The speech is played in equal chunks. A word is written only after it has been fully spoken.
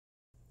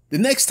The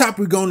next topic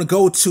we're going to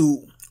go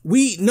to,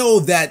 we know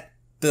that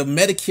the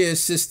Medicare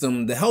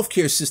system, the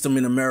healthcare system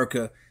in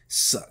America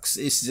sucks.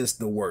 It's just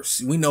the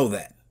worst. We know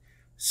that.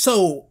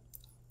 So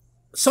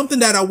something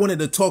that I wanted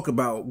to talk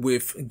about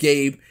with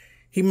Gabe,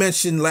 he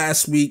mentioned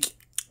last week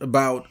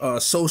about a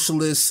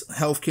socialist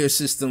healthcare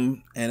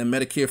system and a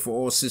Medicare for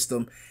all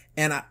system.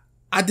 And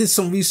I did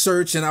some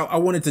research and I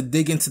wanted to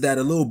dig into that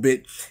a little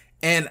bit.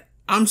 And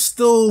I'm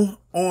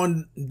still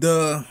in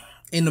the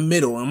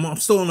middle. I'm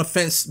still on the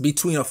fence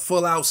between a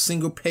full out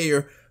single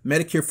payer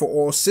Medicare for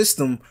all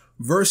system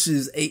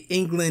versus a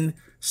England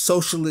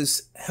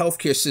socialist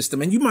healthcare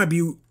system. And you might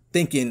be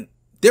thinking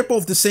they're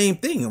both the same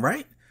thing,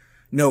 right?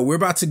 No, we're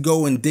about to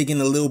go and dig in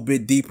a little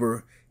bit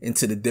deeper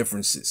into the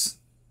differences.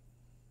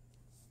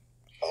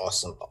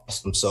 Awesome.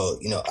 So,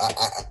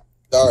 I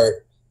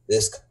start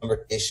this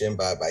conversation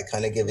by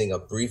kind of giving a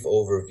brief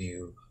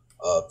overview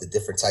of the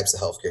different types of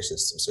healthcare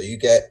systems. So you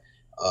get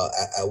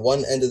at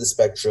one end of the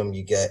spectrum,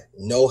 you get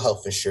no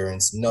health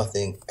insurance,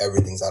 nothing,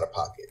 everything's out of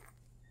pocket.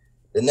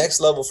 The next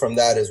level from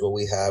that is what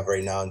we have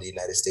right now in the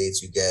United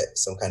States. You get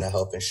some kind of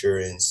health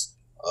insurance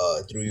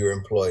through your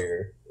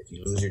employer. If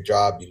you lose your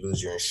job, you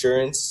lose your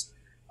insurance.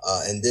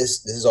 And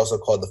this is also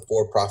called the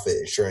for-profit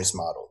insurance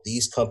model.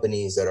 These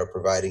companies that are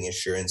providing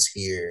insurance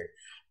here,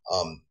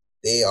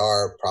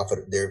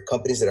 they're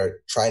companies that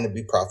are trying to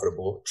be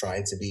profitable,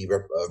 trying to be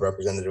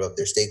representative of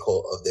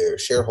their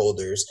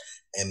shareholders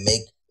and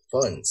make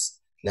funds.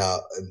 Now,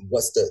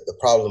 what's the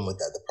problem with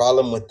that? The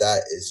problem with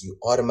that is you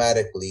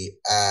automatically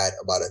add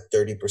about a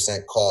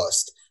 30%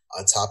 cost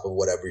on top of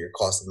whatever your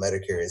cost of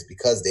Medicare is,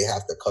 because they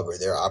have to cover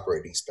their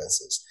operating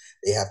expenses.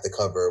 They have to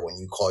cover when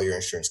you call your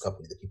insurance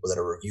company, the people that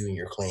are reviewing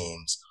your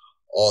claims,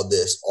 all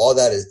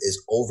that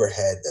is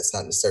overhead that's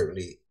not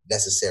necessarily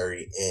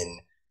necessary in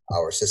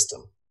our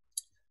system.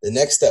 The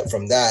next step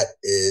from that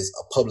is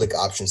a public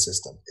option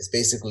system. It's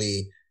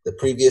basically the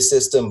previous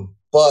system,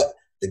 but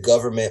the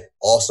government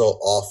also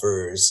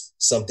offers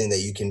something that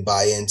you can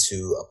buy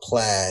into, a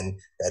plan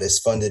that is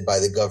funded by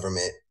the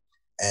government,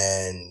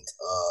 and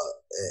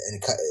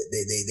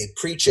they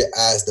preach it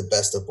as the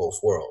best of both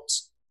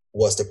worlds.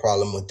 What's the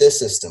problem with this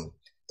system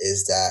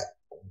is that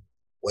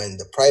when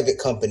the private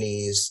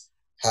companies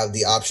have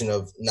the option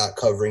of not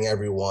covering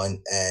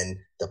everyone and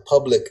the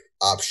public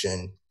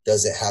option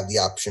doesn't have the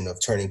option of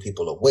turning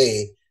people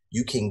away,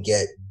 you can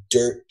get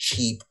dirt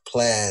cheap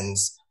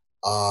plans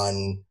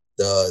on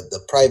the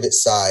private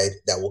side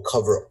that will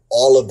cover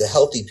all of the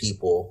healthy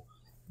people,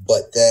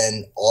 but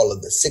then all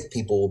of the sick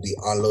people will be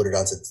unloaded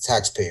onto the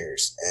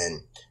taxpayers. And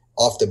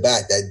off the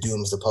bat, that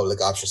dooms the public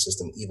option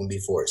system even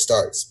before it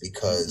starts,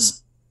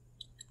 because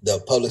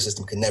the public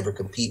system can never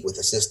compete with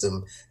a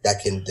system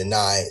that can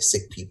deny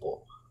sick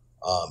people.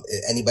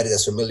 Anybody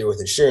that's familiar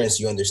with insurance,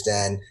 you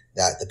understand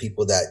that the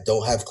people that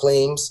don't have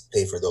claims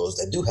pay for those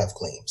that do have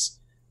claims.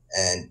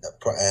 And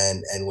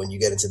when you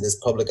get into this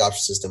public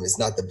option system, it's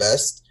not the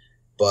best,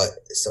 but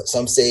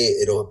some say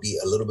it'll be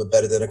a little bit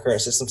better than the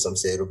current system. Some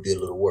say it'll be a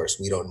little worse.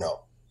 We don't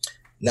know.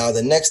 Now,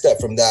 the next step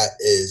from that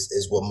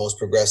is what most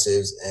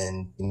progressives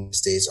in the United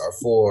States are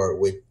for,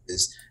 which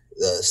is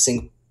the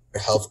single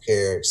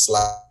healthcare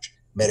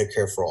 /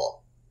 Medicare for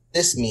all.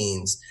 This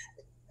means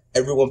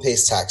everyone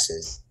pays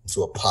taxes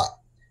into a pot.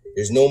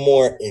 There's no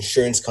more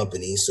insurance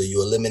companies, so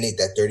you eliminate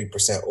that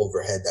 30%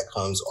 overhead that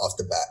comes off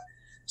the bat.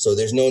 So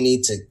there's no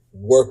need to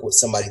work with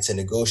somebody to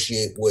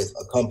negotiate with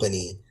a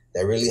company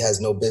that really has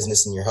no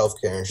business in your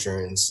healthcare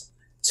insurance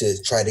to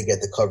try to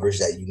get the coverage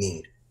that you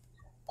need.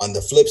 On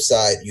the flip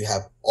side, you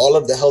have all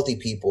of the healthy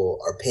people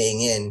are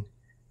paying in,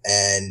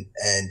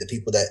 and the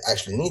people that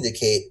actually need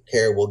the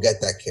care will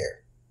get that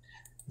care.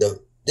 The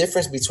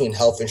difference between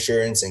health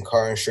insurance and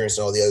car insurance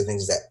and all the other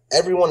things is that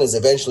everyone is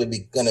eventually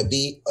going to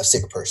be a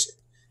sick person.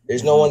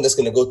 There's no one that's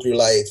going to go through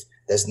life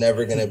that's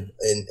never going to,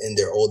 in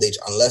their old age,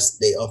 unless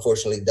they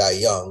unfortunately die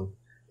young,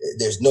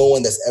 there's no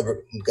one that's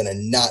ever going to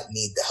not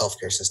need the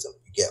healthcare system.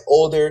 You get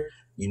older,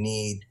 you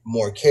need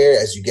more care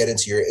as you get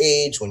into your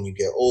age. When you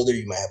get older,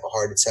 you might have a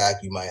heart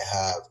attack, you might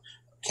have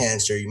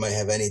cancer, you might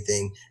have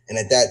anything. And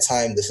at that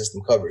time, the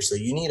system covers. So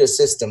you need a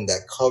system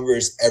that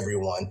covers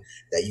everyone,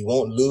 that you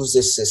won't lose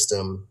this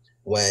system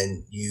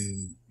when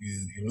you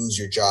lose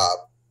your job,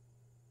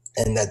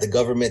 and that the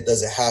government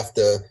doesn't have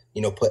to,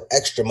 put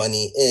extra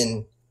money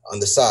in on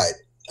the side.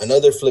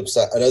 Another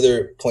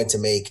point to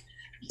make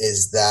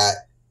is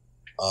that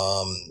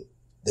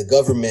the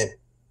government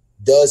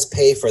does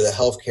pay for the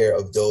healthcare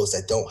of those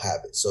that don't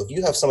have it. So if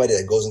you have somebody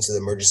that goes into the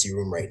emergency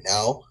room right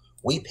now,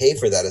 we pay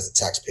for that as the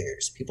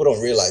taxpayers. People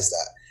don't realize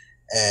that.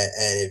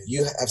 And if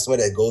you have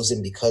somebody that goes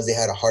in because they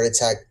had a heart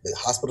attack, the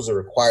hospitals are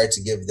required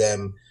to give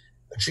them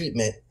a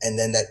treatment, and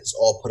then that is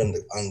all put on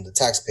the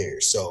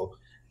taxpayers. So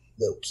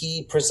the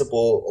key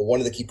principle, or one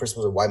of the key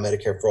principles of why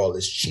Medicare for all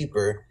is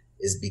cheaper,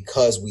 is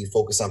because we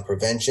focus on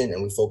prevention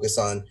and we focus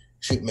on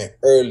treatment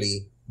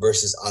early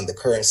versus on the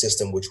current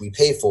system, which we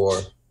pay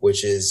for,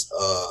 which is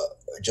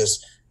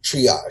just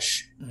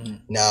triage.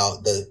 Now,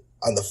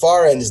 on the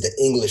far end is the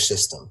English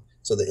system.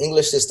 So the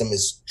English system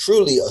is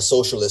truly a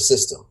socialist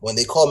system. When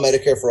they call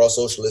Medicare for all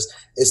socialist,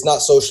 it's not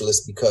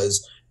socialist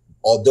because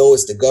although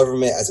it's the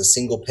government as a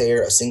single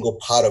payer, a single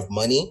pot of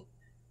money,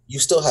 you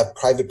still have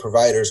private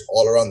providers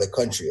all around the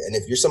country. And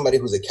if you're somebody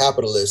who's a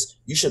capitalist,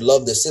 you should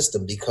love the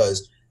system,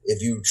 because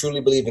if you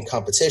truly believe in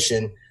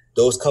competition,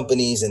 those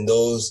companies and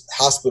those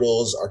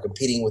hospitals are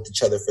competing with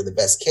each other for the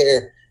best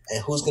care.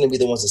 And who's going to be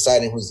the ones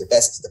deciding who's the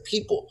best is the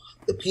people.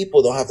 The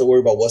people don't have to worry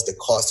about what's the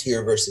cost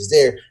here versus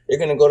there. They're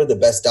going to go to the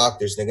best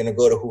doctors. They're going to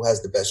go to who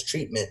has the best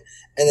treatment.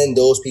 And then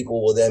those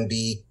people will then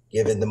be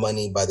given the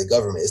money by the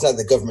government. It's not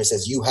the government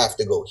says you have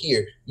to go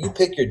here. You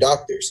pick your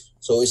doctors.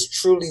 So it's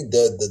truly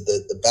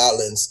the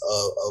balance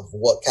of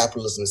what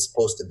capitalism is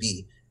supposed to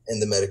be in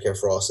the Medicare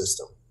for All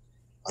system.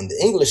 On the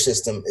English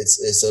system,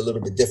 it's a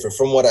little bit different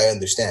from what I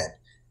understand,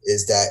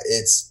 is that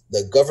it's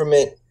the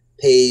government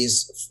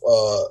pays,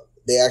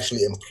 they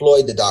actually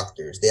employ the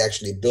doctors. They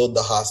actually build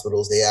the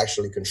hospitals. They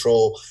actually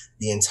control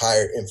the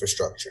entire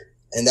infrastructure.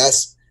 And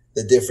that's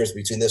the difference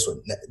between this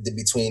one,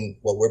 between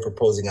what we're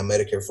proposing on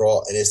Medicare for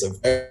All. And it's a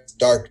very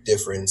stark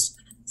difference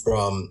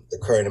from the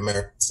current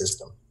American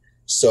system.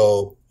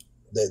 So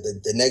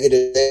the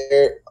negative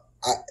there,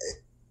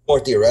 more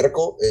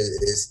theoretical,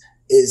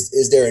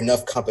 is there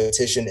enough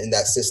competition in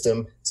that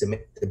system to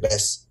make the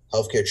best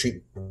healthcare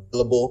treatment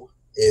available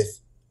if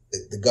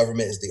the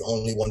government is the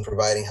only one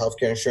providing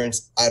healthcare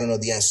insurance? I don't know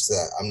the answer to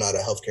that. I'm not a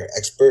healthcare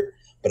expert,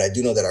 but I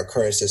do know that our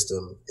current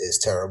system is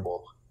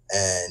terrible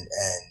and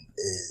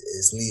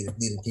is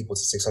leading people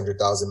to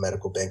 600,000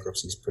 medical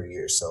bankruptcies per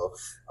year. So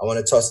I want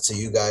to toss it to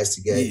you guys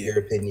to get your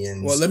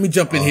opinions. Well, let me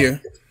jump in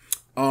here.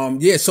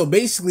 So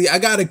basically I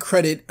got to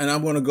credit, and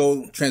I'm going to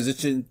go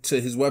transition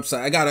to his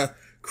website. I got to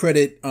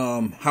credit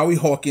Howie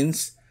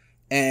Hawkins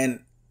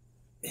and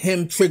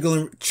him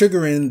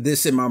triggering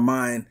this in my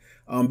mind.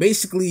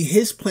 Basically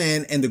his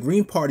plan and the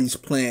Green Party's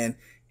plan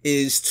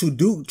is to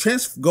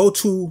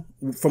go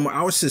from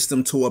our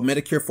system to a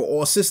Medicare for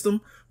All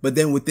system. But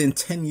then within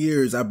 10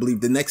 years, I believe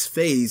the next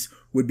phase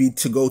would be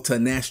to go to a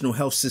national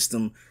health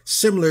system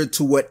similar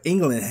to what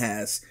England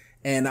has.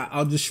 And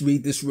I'll just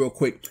read this real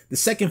quick. The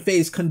second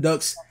phase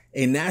conducts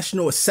a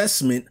national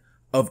assessment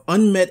of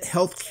unmet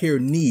healthcare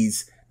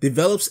needs,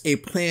 develops a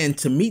plan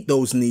to meet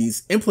those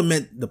needs,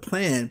 implement the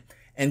plan,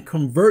 and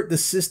convert the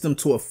system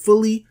to a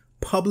fully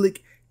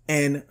public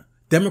and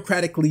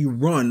democratically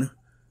run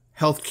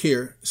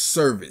healthcare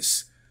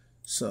service.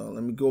 So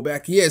let me go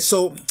back. Yeah.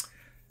 So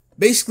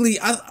basically,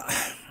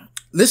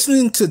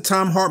 listening to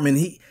Tom Hartman,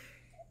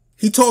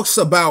 he talks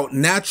about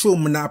natural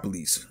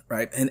monopolies,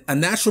 right? And a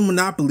natural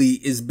monopoly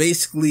is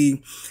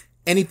basically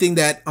anything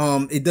that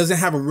it doesn't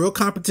have a real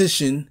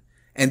competition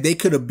and they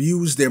could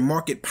abuse their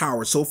market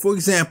power. So for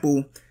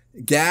example,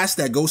 gas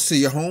that goes to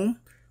your home,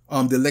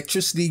 the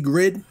electricity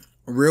grid,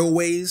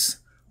 railways,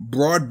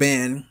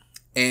 broadband,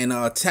 and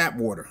tap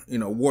water,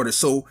 water.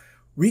 So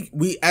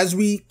we as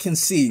we can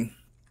see,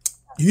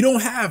 you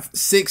don't have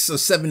 6 or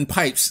 7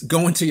 pipes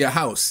going to your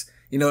house.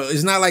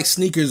 It's not like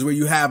sneakers where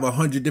you have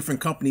 100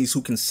 different companies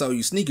who can sell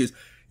you sneakers.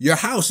 Your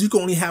house, you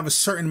can only have a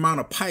certain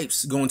amount of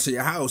pipes going to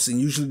your house. And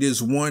usually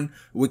there's one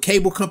with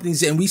cable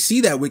companies. And we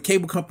see that with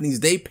cable companies,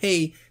 they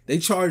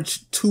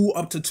charge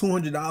up to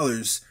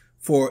 $200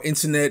 for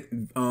internet,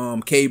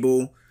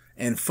 cable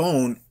and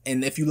phone.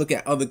 And if you look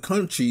at other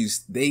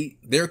countries,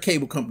 their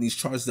cable companies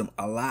charge them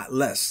a lot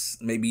less,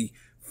 maybe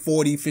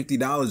 $40,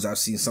 $50 I've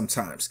seen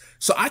sometimes.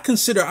 So I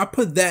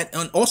put that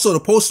on. Also, the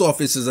post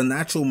office is a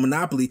natural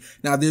monopoly.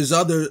 Now there's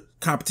other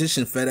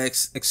competition,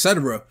 FedEx,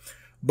 etc.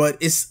 But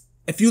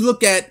if you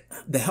look at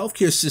the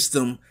healthcare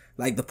system,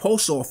 like the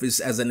post office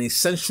as an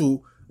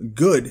essential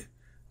good,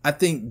 I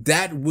think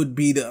that would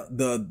be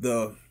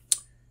the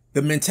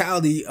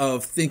mentality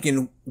of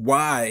thinking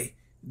why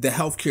the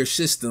healthcare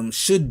system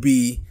should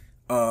be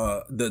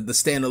the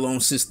standalone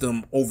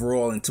system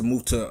overall, and to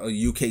move to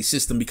a UK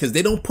system, because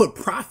they don't put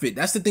profit.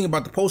 That's the thing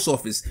about the post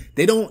office.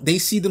 They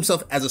see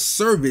themselves as a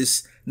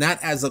service, not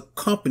as a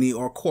company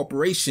or a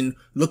corporation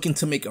looking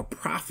to make a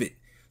profit.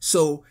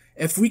 So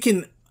if we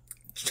can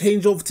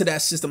change over to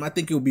that system, I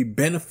think it will be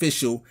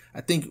beneficial.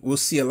 I think we'll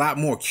see a lot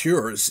more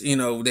cures.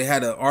 They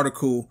had an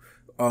article,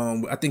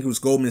 I think it was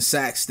Goldman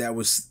Sachs, that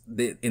was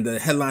in the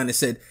headline that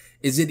said,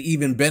 "Is it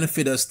even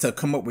benefit us to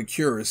come up with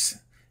cures?"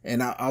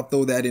 And I'll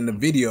throw that in the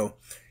video.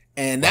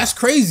 And that's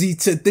crazy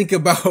to think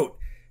about.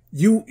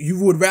 You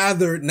would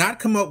rather not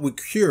come up with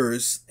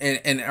cures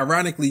and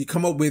ironically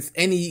come up with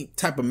any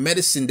type of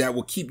medicine that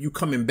will keep you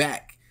coming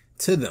back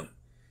to them.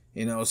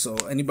 So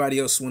anybody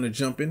else want to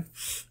jump in?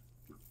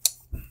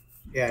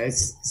 Yeah,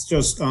 it's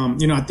just,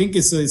 I think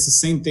it's the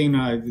same thing.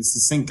 It's the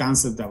same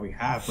concept that we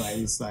have, right?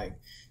 It's like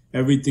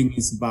everything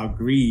is about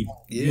greed.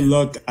 Yeah. You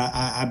look,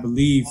 I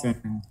believe,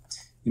 and,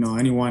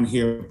 anyone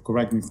here,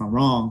 correct me if I'm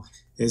wrong,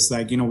 it's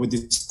like, with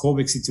this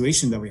COVID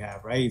situation that we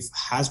have, right?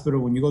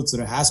 When you go to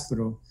the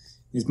hospital,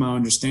 it's my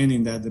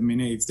understanding that the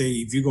minute,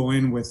 if you go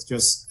in with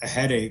just a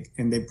headache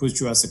and they put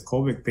you as a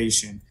COVID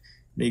patient,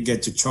 they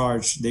get to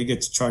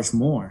charge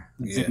more.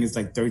 I think it's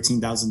like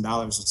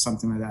 $13,000 or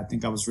something like that. I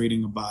think I was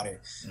reading about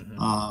it.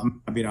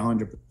 I'm not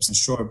 100%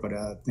 sure, but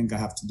I think I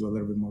have to do a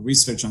little bit more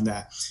research on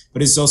that.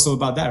 But it's also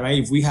about that, right?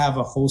 If we have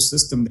a whole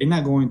system, they're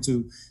not going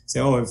to say,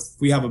 oh, if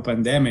we have a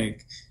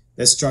pandemic,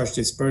 let's charge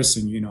this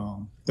person,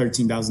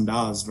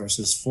 $13,000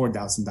 versus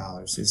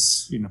 $4,000.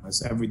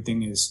 It's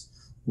everything is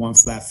one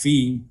flat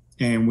fee,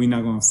 and we're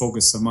not going to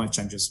focus so much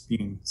on just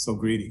being so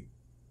greedy.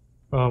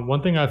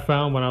 One thing I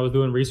found when I was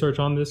doing research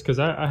on this, because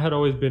I had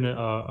always been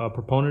a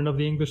proponent of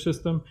the English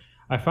system,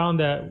 I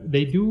found that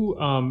they do,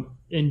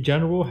 in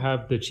general,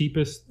 have the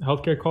cheapest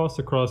healthcare costs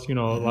across, a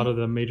lot of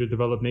the major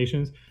developed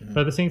nations.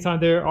 But at the same time,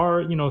 there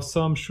are,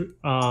 some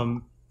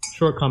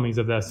shortcomings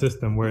of that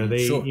system where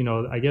they,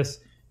 I guess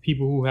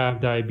people who have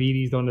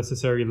diabetes don't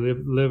necessarily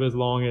live as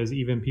long as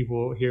even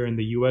people here in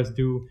the U.S.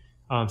 do.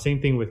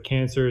 Same thing with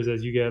cancers.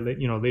 As you get,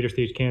 later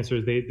stage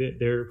cancers,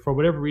 they're for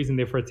whatever reason,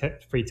 their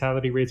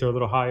fatality rates are a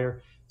little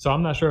higher. So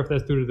I'm not sure if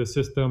that's due to the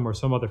system or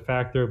some other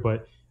factor.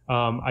 But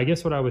I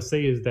guess what I would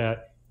say is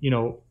that,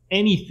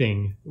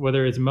 anything,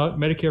 whether it's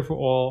Medicare for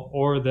all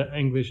or the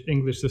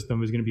English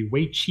system, is going to be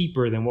way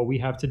cheaper than what we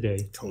have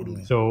today.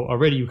 Totally. So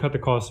already you cut the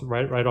cost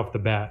right off the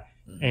bat.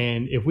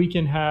 And if we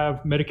can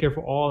have Medicare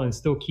for all and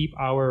still keep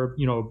our,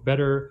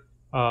 better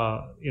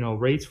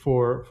rates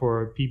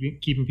for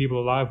keeping people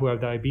alive who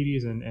have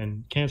diabetes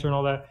and cancer and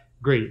all that,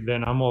 great.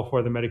 Then I'm all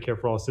for the Medicare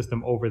for all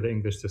system over the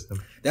English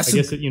system. I guess,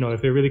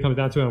 if it really comes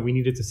down to it and we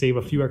needed to save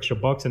a few extra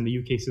bucks and the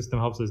UK system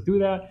helps us do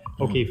that,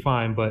 okay,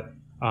 fine. But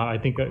I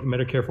think that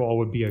Medicare for all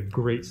would be a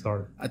great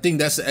start. I think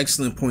that's an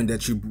excellent point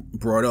that you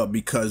brought up,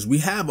 because we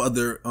have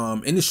other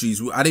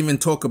industries. I did not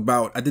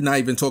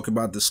even talk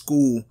about the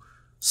school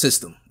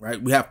system,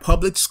 right? We have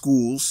public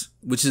schools,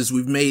 which is,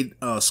 we've made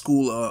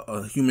school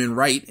a human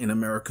right in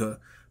America,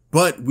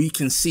 but we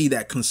can see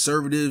that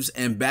conservatives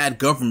and bad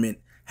government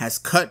has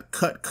cut,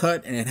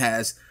 and it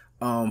has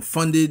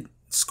funded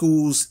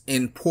schools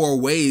in poor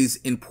ways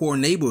in poor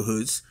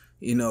neighborhoods,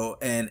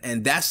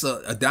 and that's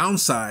a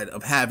downside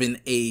of having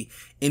a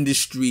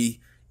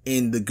industry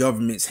in the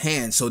government's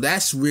hands. So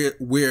that's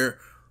where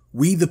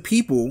we, the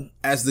people,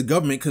 as the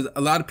government, because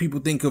a lot of people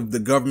think of the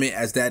government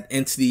as that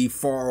entity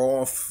far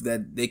off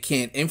that they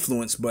can't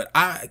influence, but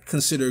I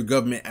consider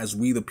government as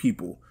we, the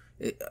people,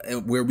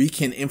 where we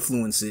can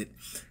influence it.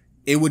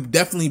 It would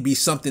definitely be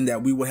something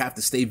that we would have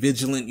to stay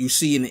vigilant. You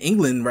see in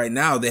England right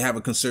now, they have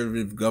a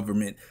conservative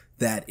government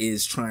that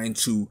is trying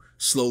to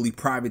slowly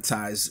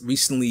privatize.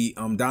 Recently,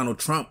 Donald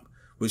Trump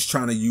was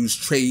trying to use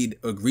trade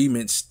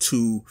agreements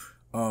to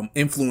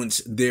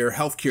influence their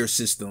healthcare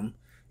system.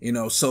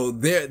 So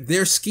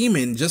they're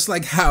scheming, just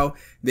like how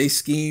they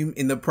scheme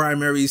in the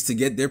primaries to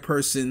get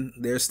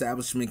their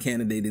establishment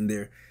candidate in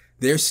there.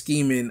 They're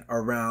scheming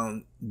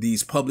around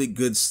these public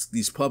goods,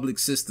 these public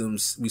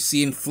systems. We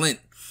see in Flint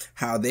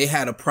how they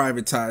had a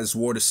privatized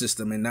water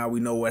system, and now we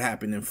know what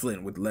happened in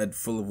Flint with lead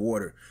full of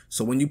water.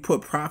 So when you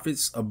put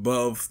profits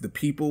above the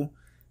people,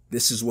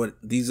 these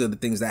are the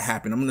things that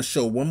happen. I'm going to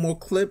show one more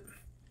clip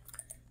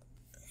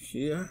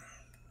here.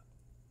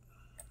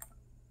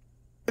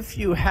 If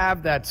you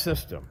have that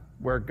system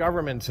where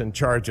government's in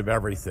charge of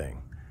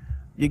everything,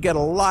 you get a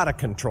lot of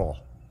control.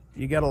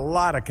 You get a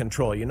lot of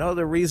control.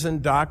 The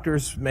reason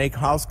doctors make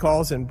house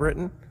calls in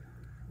Britain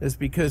is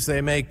because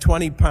they make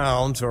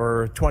 £20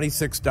 or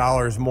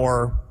 $26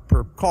 more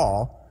per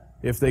call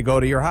if they go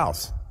to your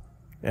house.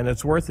 And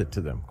it's worth it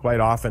to them. Quite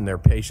often their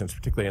patients,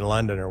 particularly in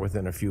London, are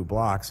within a few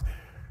blocks.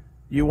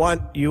 You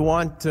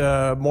want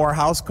more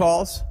house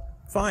calls?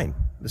 Fine.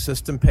 The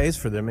system pays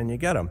for them and you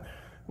get them.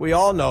 We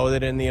all know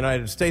that in the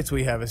United States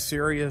we have a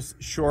serious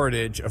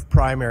shortage of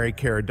primary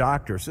care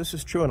doctors. This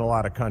is true in a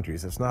lot of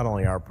countries. It's not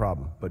only our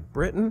problem. But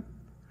Britain,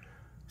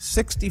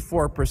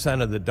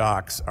 64% of the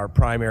docs are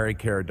primary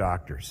care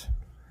doctors.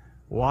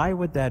 Why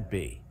would that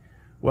be?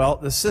 Well,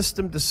 the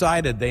system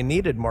decided they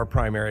needed more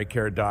primary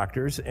care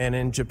doctors, and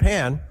in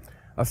Japan,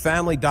 a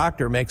family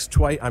doctor makes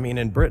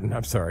in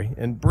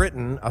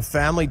Britain, a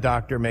family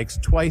doctor makes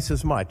twice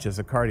as much as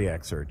a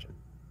cardiac surgeon.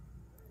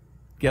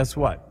 Guess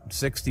what?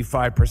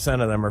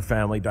 65% of them are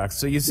family docs.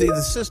 So you see,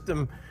 the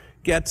system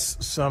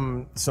gets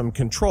some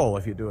control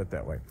if you do it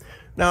that way.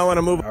 Now I want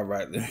to move. All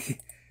right.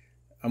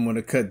 I'm going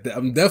to cut that.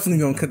 I'm definitely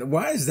going to cut that.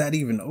 Why is that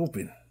even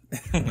open?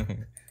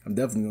 I'm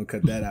definitely going to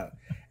cut that out.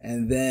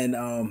 And then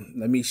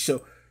let me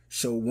show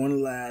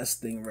one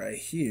last thing right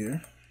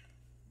here.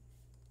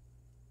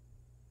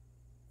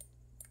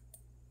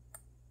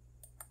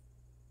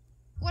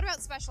 What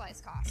about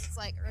specialized costs,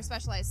 or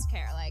specialized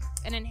care, like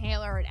an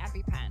inhaler or an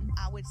EpiPen?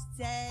 I would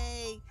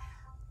say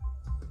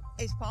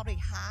it's probably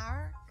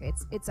higher.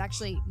 It's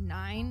actually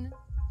 £9.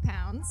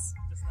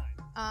 Just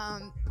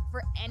 $9.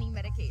 For any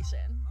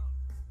medication,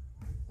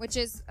 which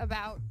is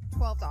about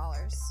 $12.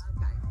 Okay.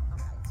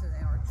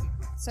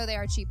 So they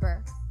are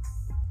cheaper.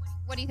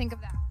 What do you think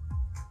of that?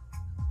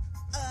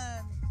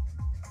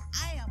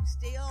 I am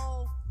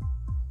still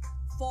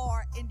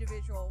for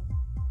individual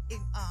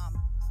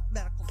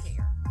medical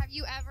care. Have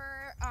you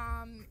ever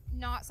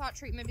not sought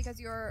treatment because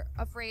you're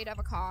afraid of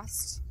a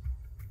cost?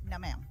 No,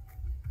 ma'am.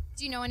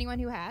 Do you know anyone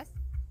who has?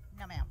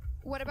 No, ma'am.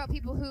 What about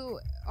people who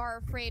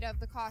are afraid of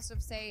the cost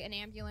of, say, an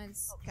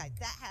ambulance? Okay,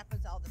 that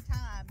happens all the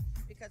time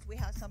because we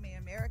have so many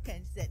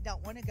Americans that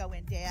don't want to go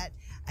in debt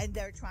and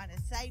they're trying to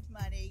save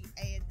money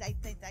and they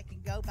think they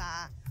can go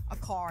buy a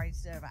car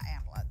instead of an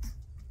ambulance.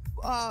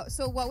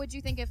 So what would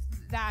you think if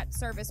that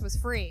service was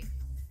free?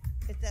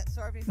 If that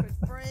service was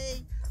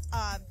free,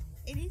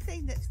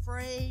 anything that's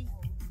free,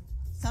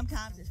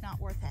 sometimes it's not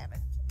worth having.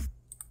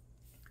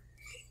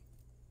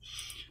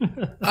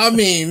 I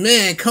mean,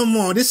 man, come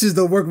on. This is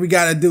the work we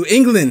got to do.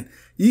 England,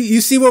 you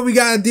see what we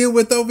got to deal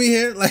with over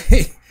here?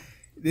 Like,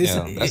 this,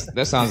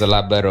 that sounds a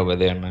lot better over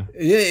there, man.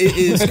 Yeah, it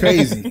is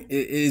crazy.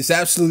 It's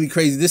absolutely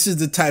crazy. This is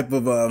the type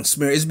of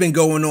smear. It's been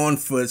going on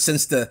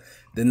since the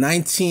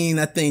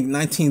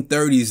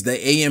 1930s.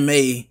 The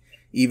AMA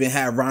even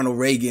had Ronald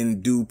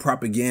Reagan do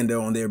propaganda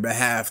on their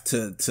behalf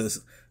to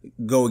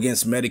go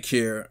against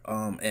Medicare.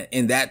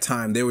 In that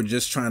time, they were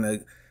just trying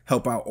to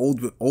help out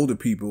older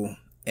people.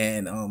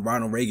 And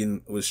Ronald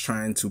Reagan was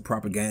trying to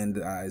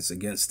propagandize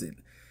against it.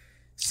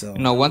 So,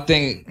 one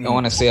thing I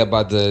want to say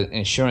about the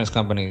insurance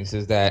companies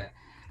is that,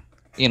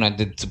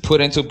 to put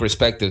into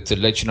perspective, to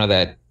let you know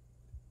that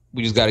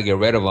we just got to get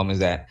rid of them, is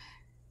that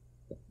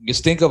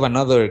just think of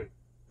another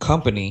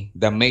company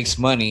that makes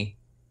money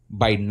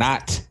by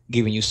not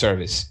giving you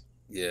service.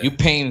 Yeah. You're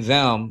paying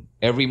them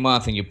every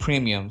month in your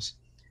premiums,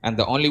 and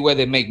the only way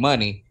they make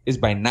money is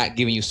by not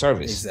giving you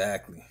service.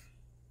 Exactly.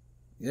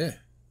 Yeah.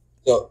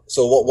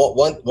 So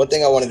one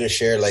thing I wanted to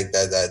share, like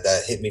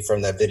that hit me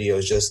from that video,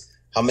 is just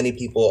how many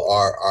people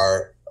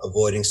are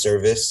avoiding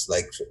service.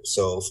 Like,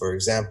 so for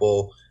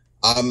example,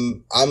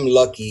 I'm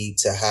lucky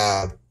to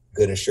have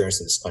good insurance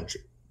in this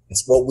country.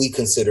 It's what we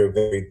consider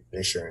very good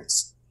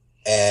insurance.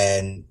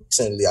 And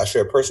recently, I'll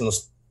share personal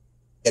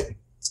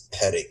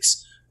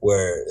headaches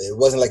where it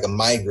wasn't like a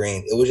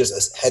migraine. It was just a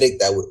headache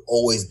that would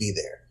always be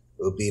there.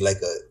 It would be like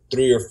a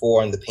 3 or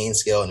 4 on the pain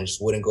scale, and it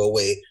just wouldn't go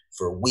away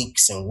for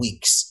weeks and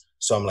weeks.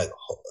 So I'm like,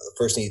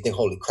 first thing you think,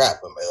 holy crap,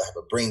 I have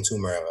a brain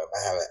tumor,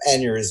 I have an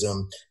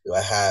aneurysm, do I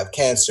have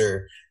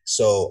cancer?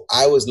 So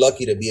I was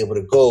lucky to be able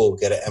to go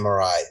get an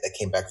MRI that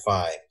came back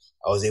fine.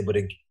 I was able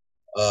to get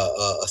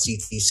a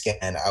CT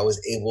scan. I was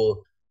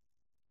able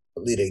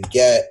to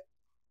get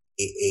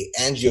a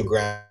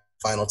angiogram,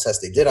 final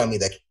test they did on me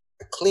that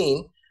came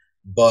clean,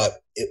 but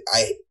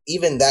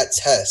even that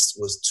test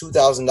was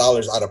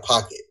 $2,000 out of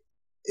pocket.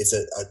 It's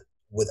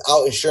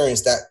without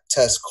insurance, that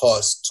test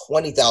costs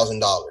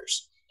 $20,000.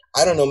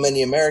 I don't know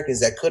many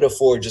Americans that could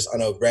afford just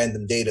on a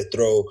random day to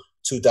throw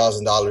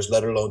 $2,000,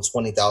 let alone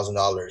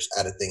 $20,000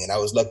 at a thing. And I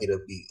was lucky to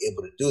be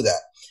able to do that,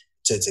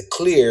 to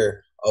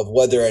clear of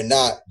whether or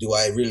not do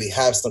I really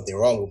have something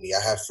wrong with me.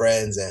 I have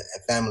friends and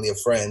family of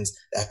friends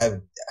that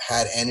have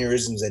had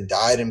aneurysms and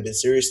died and been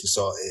seriously,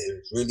 so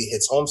it really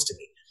hits home to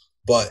me.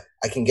 But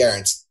I can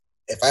guarantee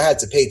if I had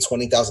to pay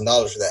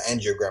 $20,000 for that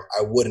angiogram,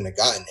 I wouldn't have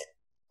gotten it.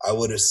 I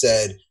would have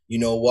said, you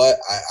know what,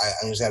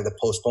 I'm just going to have to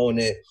postpone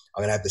it.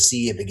 I'm going to have to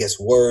see if it gets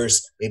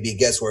worse. Maybe it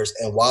gets worse.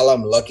 And while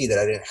I'm lucky that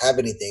I didn't have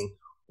anything,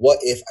 what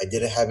if I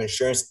didn't have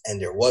insurance and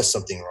there was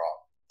something wrong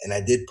and I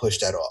did push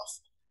that off?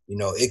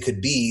 It could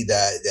be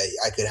that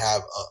I could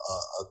have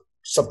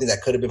something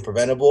that could have been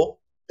preventable,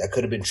 that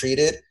could have been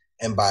treated.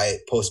 And by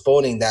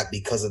postponing that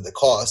because of the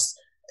cost,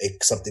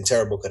 something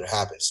terrible could have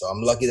happened. So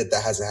I'm lucky that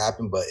hasn't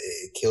happened, but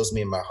it kills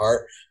me in my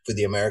heart for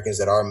the Americans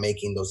that are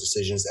making those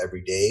decisions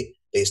every day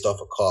based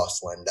off of cost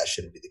when that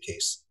shouldn't be the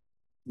case.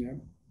 Yeah.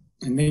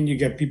 And then you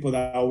get people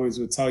that always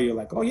will tell you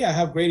like, oh yeah, I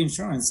have great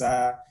insurance.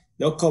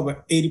 They'll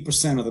cover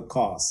 80% of the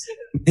cost.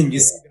 And you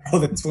see the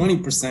other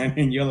 20%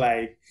 and you're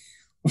like,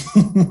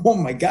 oh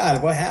my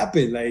God, what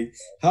happened? Like,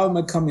 how am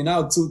I coming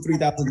out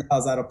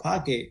 $2,000-$3,000 out of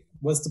pocket?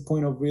 What's the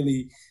point of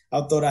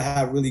I thought I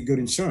have really good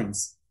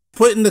insurance.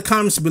 Put in the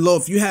comments below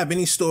if you have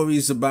any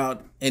stories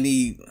about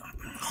any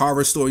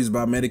horror stories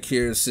about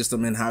Medicare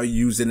system and how you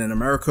use it in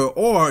America,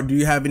 or do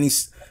you have any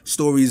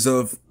stories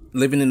of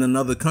living in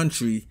another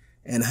country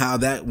and how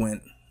that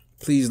went?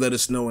 Please let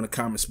us know in the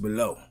comments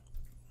below.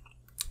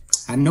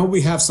 I know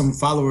we have some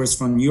followers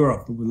from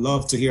Europe who would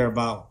love to hear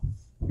about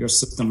your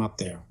system up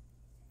there.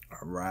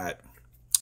 All right.